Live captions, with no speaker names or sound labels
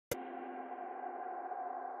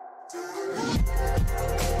Hello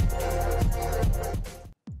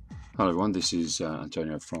everyone, this is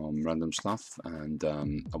Antonio from Random Stuff, and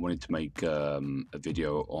I wanted to make a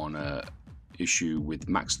video on a issue with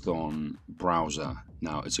Maxthon browser.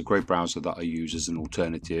 Now, it's a great browser that I use as an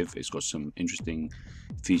alternative. It's got some interesting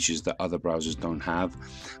features that other browsers don't have,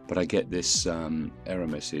 but I get this error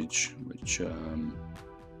message, which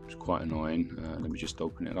is quite annoying. Let me just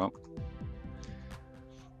open it up.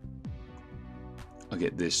 I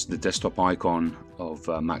get this, the desktop icon of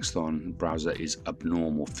Maxthon browser is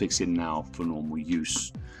abnormal. Fix it now for normal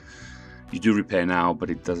use. You do repair now, but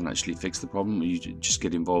it doesn't actually fix the problem. You just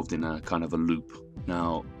get involved in a kind of a loop.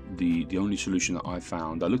 Now, the only solution that I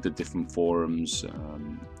found, I looked at different forums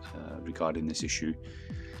regarding this issue,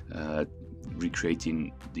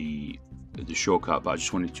 recreating the shortcut, but I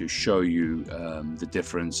just wanted to show you the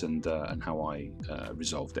difference and how I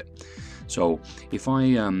resolved it. So if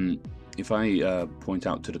I point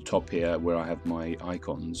out to the top here where I have my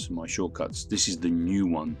icons, my shortcuts, this is the new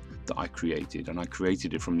one that I created, and I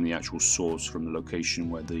created it from the actual source, from the location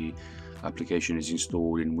where the application is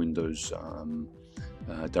installed in Windows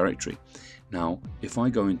directory. Now, if I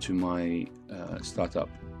go into my startup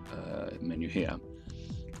menu here,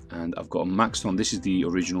 and I've got a Maxthon, this is the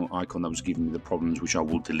original icon that was giving me the problems, which I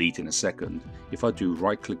will delete in a second. If I do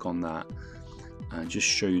right click on that and just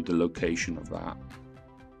show you the location of that,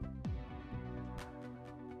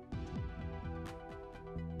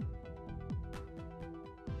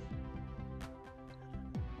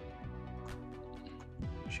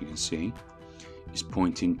 you can see is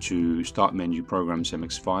pointing to start menu programs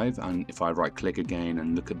MX5, and if I right click again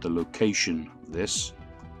and look at the location of this,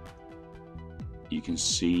 you can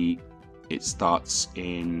see it starts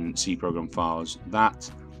in C program files, that,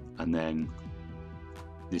 and then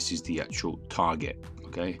this is the actual target.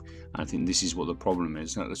 Okay, and I think this is what the problem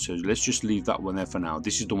is. So let's just leave that one there for now.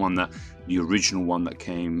 This is the one that the original one that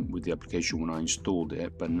came with the application when I installed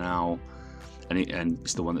it, but now and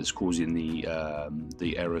it's the one that's causing the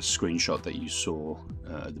error screenshot that you saw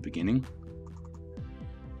at the beginning,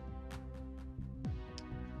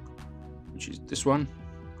 which is this one.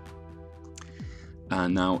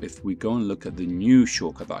 And now if we go and look at the new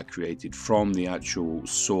shortcut that I created from the actual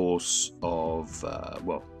source of,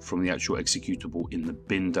 well, from the actual executable in the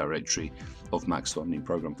bin directory of Maxthon in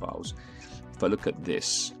program files, if I look at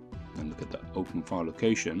this and look at the open file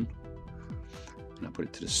location, and I put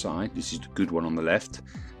it to the side, this is the good one on the left,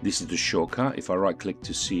 this is the shortcut. If I right click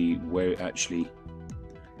to see where it actually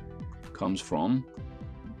comes from,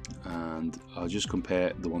 and I'll just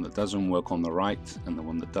compare the one that doesn't work on the right and the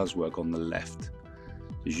one that does work on the left.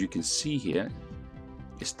 As you can see here,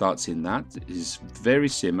 it starts in that. It is very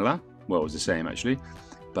similar, well, it's the same actually,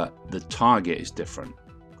 but the target is different.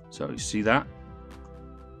 So you see that,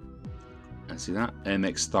 and see that,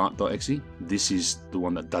 MxStart.exe, this is the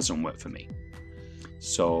one that doesn't work for me.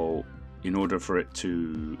 So in order for it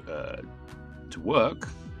to work,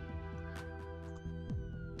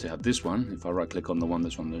 to have this one, if I right click on the one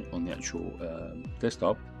that's on the actual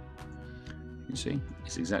desktop, you can see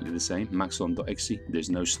it's exactly the same, Maxthon.exe. There's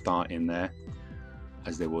no start in there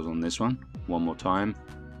as there was on this one. One more time,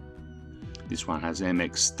 this one has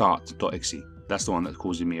MxStart.exe. That's the one that's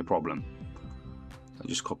causing me a problem. I'll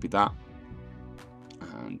just copy that,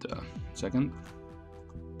 and second,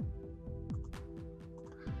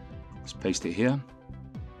 let's paste it here,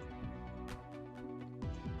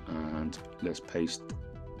 and let's paste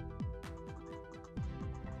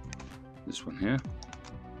this one here.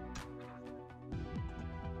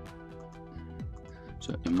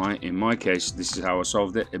 So in my case, this is how I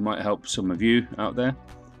solved it. It might help some of you out there.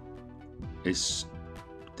 It's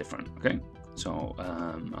different, okay? So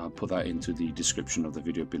I'll put that into the description of the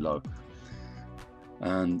video below.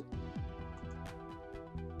 And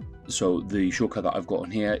so the shortcut that I've got on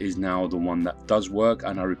here is now the one that does work,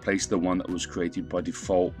 and I replaced the one that was created by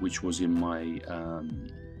default, which was in my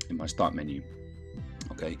start menu,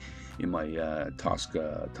 okay, in my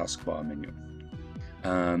taskbar menu.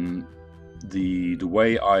 The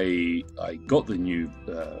way I got the new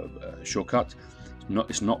shortcut,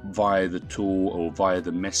 it's not via the tool or via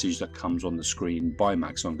the message that comes on the screen by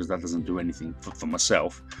Maxthon, because that doesn't do anything for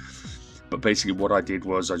myself. But basically what I did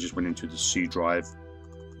was I just went into the C drive,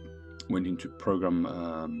 went into program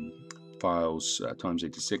files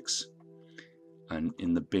 ×86, and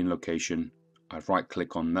in the bin location I right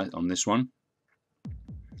click on that, on this one,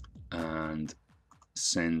 and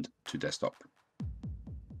send to desktop,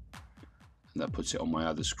 and that puts it on my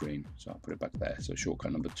other screen. So I'll put it back there. So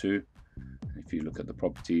shortcut number 2, if you look at the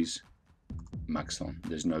properties, Maxthon,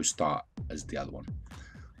 there's no start as the other one.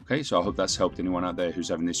 Okay, so I hope that's helped anyone out there who's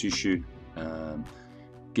having this issue.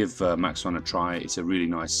 give Maxthon a try. It's a really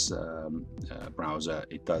nice browser.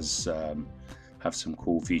 It does have some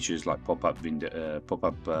cool features like pop-up window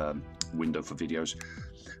for videos.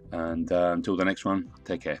 And until the next one,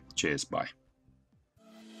 take care. Cheers. Bye.